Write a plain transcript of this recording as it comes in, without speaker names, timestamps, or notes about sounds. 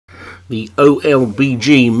The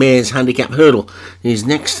OLBG Mares Handicap Hurdle is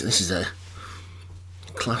next. This is a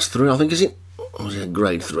Class 3, I think, is it? Or is it a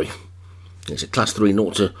Grade 3? It's a Class 3 0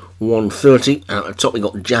 to 130. Out at the top we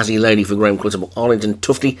got Jazzy Lady for Graham Clutterbuck, Arlington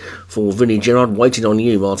Tufty for Vinnie Gerard, Waiting on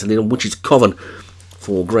You, Martin Lidl, Witches Coven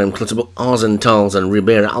for Graham Clutterbuck, Arzentals and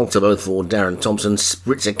Ribera Alta both for Darren Thompson,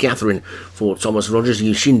 Spritzer Catherine for Thomas Rogers,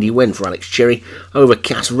 Yushindi Wen for Alex Cherry,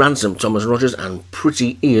 Overcast Ransom, Thomas Rogers, and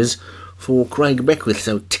Pretty Ears for Craig Beckwith.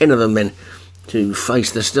 So 10 of them then to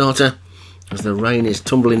face the starter as the rain is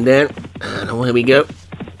tumbling down, and away we go.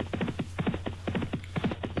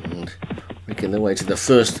 And making their way to the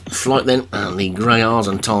first flight then, and the Grey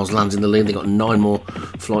Arzentals lands in the lead. They've got 9 more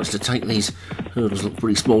flights to take. These hurdles look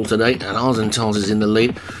pretty small today, and Arzentals is in the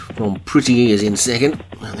lead from Pretty Ears in second,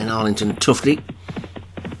 and then Arlington Tufty.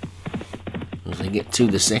 As they get to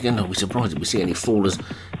the second, I'll be surprised if we see any fallers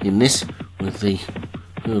in this, with the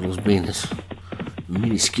hurdles being as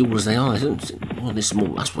minuscule as they are. They weren't this small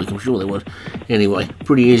last week, I'm sure they weren't. Anyway,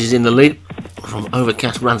 Pretty Ears is in the lead from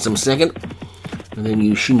Overcast Ransom second, and then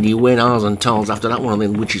Yushindi Wen, Arzentals after that one, and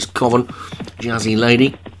then Witches Coven, Jazzy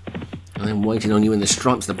Lady, and then Waiting on You in the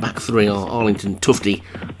stripes. The back three are Arlington Tufty,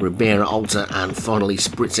 Ribera Alta, and finally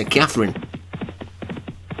Spritzer Catherine.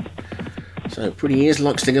 So Pretty Ears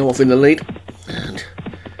likes to go off in the lead, and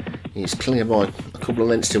is clear by a couple of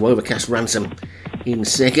lengths to Overcast Ransom in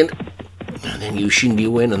second, and then Yushindi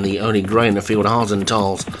Wen and the only grey in the field,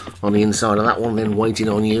 Arzentals, on the inside of that one, then Waiting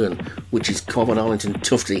on You, and Witches Coven, Arlington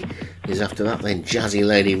Tufty is after that, then Jazzy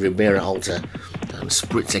Lady, Ribera Alta, and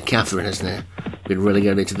Spritzer Catherine has now been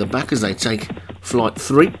relegated to the back as they take flight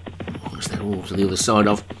 3, which they're all to the other side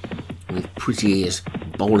of, with Pretty Ears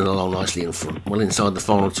bowling along nicely in front. Well inside the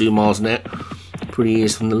final 2 miles now. Pretty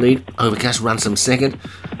Ears from the lead, Overcast Ransom second,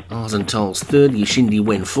 Arzentals third, Yushindi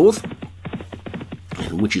Wen fourth,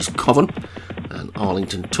 and Witches Coven and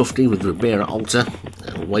Arlington Tufty with Ribera Alta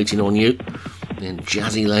and Waiting on You, then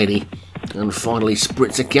Jazzy Lady, and finally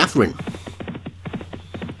Spritzer Catherine.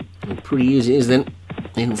 And Pretty Ears is then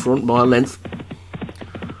in front by a length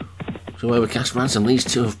to Overcast Ransom. These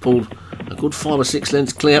two have pulled a good 5 or 6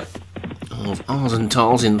 lengths clear of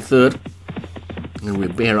Arzentals in third, and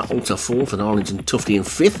Ribera Alta fourth, and Arlington Tufty in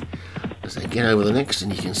fifth. As they get over the next,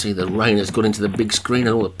 and you can see the rain has got into the big screen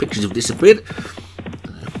and all the pictures have disappeared.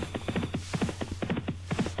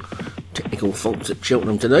 Technical faults at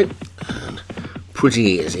Cheltenham today, and Pretty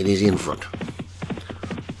Ears, it is in front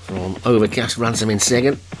from Overcast Ransom in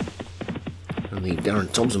second, and the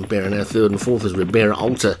Darren Thompson pair are now third and fourth as Ribera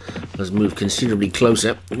Alta has moved considerably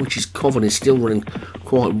closer. Witches Coven is still running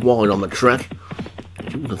quite wide on the track.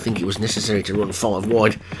 You wouldn't think it was necessary to run 5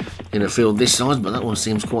 wide in a field this size, but that one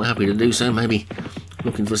seems quite happy to do so, maybe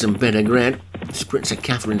looking for some better ground. Spritzer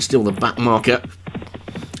Catherine still the back marker,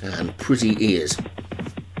 and Pretty Ears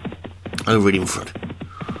over it in front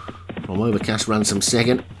from Overcast Ransom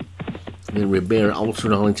second, then Ribera Alta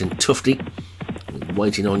and Arlington Tufty with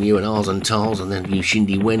Waiting on You and Arzentals, and then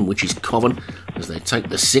Yushindi Wen, Witches Coven, as they take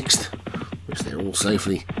the 6th, which they're all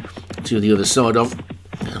safely to the other side of,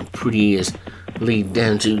 and Pretty Ears lead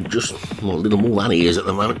down to just, well, a little more than Ears at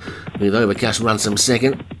the moment, with Overcast Ransom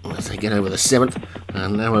second as they get over the 7th,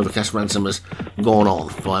 and now Overcast Ransom has gone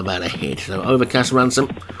on by about a head. So Overcast Ransom,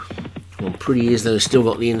 well, Pretty Ears though, still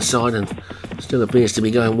got the inside and still appears to be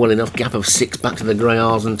going well enough. Gap of 6 back to the Grey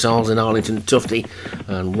Arzentals and Arlington Tufty,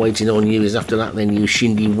 and Waiting on You is after that, then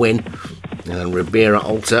Yushindi Wen and Ribera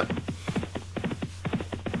Alta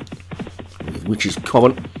with Witches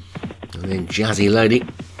Coven, and then Jazzy Lady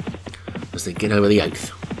as they get over the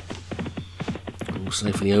 8th. All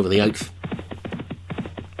safely over the 8th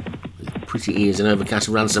with Pretty Ears and Overcast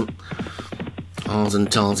Ransom.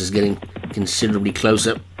 Arzentals is getting considerably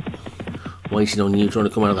closer. Waiting on You trying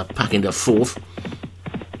to come out of the pack into 4th.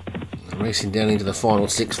 Racing down into the final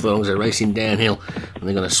 6 furlongs. They're racing downhill, and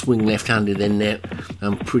they're going to swing left-handed then now,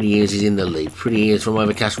 and Pretty Ears is in the lead. Pretty Ears from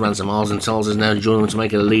Overcast Ransom. Arzentals is now joining them to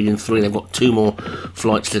make it a lead in 3. They've got 2 more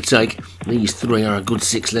flights to take. These 3 are a good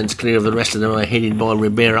 6 lengths clear of the rest of them, are headed by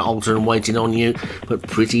Ribera Alta and Waiting on You, but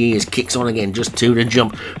Pretty Ears kicks on again, just 2 to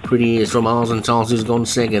jump. Pretty Ears from Arzentals who's gone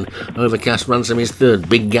second. Overcast Ransom is third.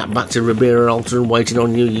 Big gap back to Ribera Alta and Waiting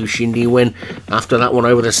on You. Yushindi Wen after that one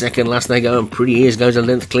over the second last they go, and Pretty Ears goes a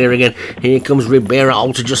length clear again. Here comes Ribera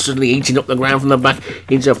Alta just suddenly eating up the ground from the back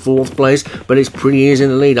into 4th place, but it's Pretty Ears in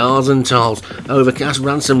the lead. Arzentals, Overcast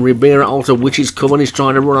Ransom, Ribera Alta, Witches Coven is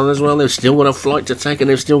trying to run on as well. They've still got a flight to take, and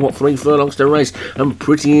they've still got 3 furlongs to race, and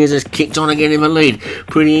Pretty Ears has kicked on again in the lead.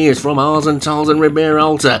 Pretty Ears from Arzentals and Ribera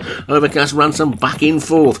Alta. Overcast Ransom back in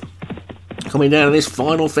 4th. Coming down to this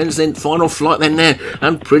final fence then, final flight then now,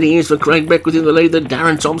 and Pretty Ears for Craig Beckwith in the lead. The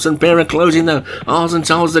Darren Thompson pair are closing though. Ours and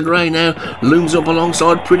Charles the Grey now looms up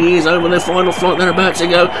alongside Pretty Ears over their final flight. They're about to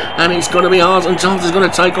go, and it's going to be Ours and Charles is going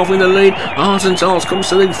to take off in the lead. Ours and Charles comes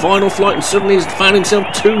to the final flight and suddenly he's found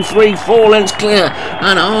himself 2, 3, 4 lengths clear,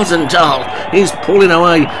 and Ours and Charles is pulling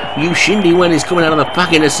away. Ushindi Wen is coming out of the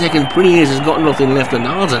pack in a second. Pretty Ears has got nothing left, and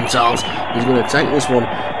Ours and Charles is going to take this one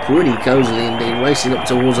pretty cosily indeed, racing up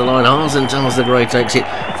towards the line. Ours and Charles the Grey takes it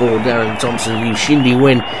for Darren Thompson. Ushindi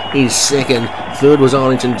Wen is second. Third was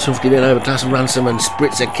Arlington Tufty, then Overclass Ransom and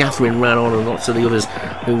Spritzer Catherine ran on, and lots of the others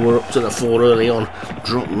who were up to the fore early on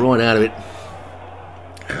dropped right out of it.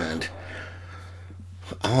 And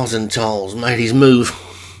Ours and Charles made his move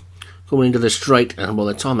coming into the straight, and by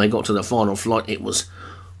the time they got to the final flight it was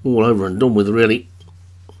all over and done with really.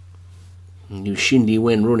 Ushindi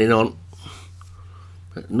Wen running on,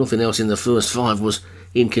 but nothing else in the first 5 was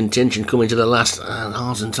in contention coming to the last, and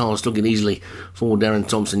Ours and Charles took it easily for Darren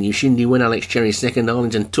Thompson. Ushindi Wen, Alex Cherry second,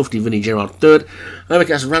 Arlington Tufty, Vinnie Gerard third,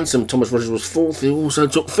 Overcast Ransom, Thomas Rogers was fourth, who also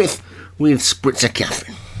took 5th with Spritzer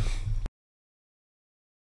Catherine.